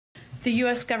The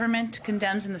U.S. government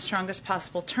condemns in the strongest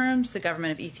possible terms the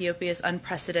government of Ethiopia's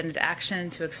unprecedented action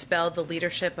to expel the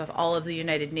leadership of all of the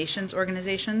United Nations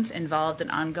organizations involved in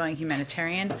ongoing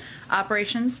humanitarian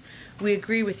operations. We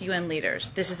agree with UN leaders.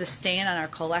 This is a stain on our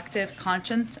collective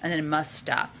conscience, and it must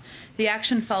stop. The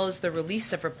action follows the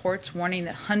release of reports warning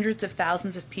that hundreds of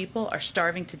thousands of people are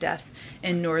starving to death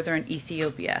in northern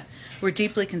Ethiopia. We're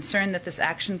deeply concerned that this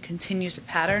action continues a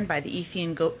pattern by the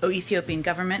Ethiopian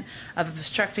government of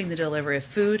obstructing the delivery of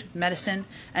food, medicine,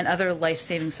 and other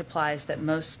life-saving supplies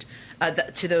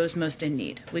to those most in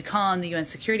need. We call on the UN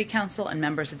Security Council and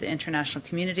members of the international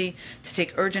community to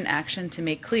take urgent action to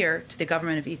make clear to the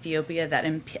government of Ethiopia that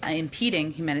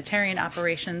impeding humanitarian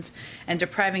operations and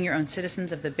depriving your own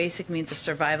citizens of the basic means of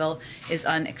survival is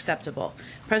unacceptable.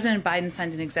 President Biden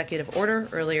signed an executive order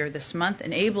earlier this month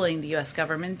enabling the U.S.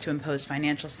 government to impose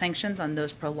financial sanctions on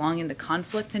those prolonging the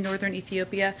conflict in northern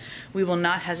Ethiopia. We will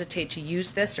not hesitate to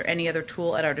use this or any other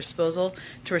tool at our disposal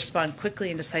to respond quickly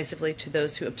and decisively to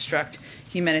those who obstruct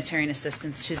humanitarian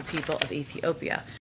assistance to the people of Ethiopia.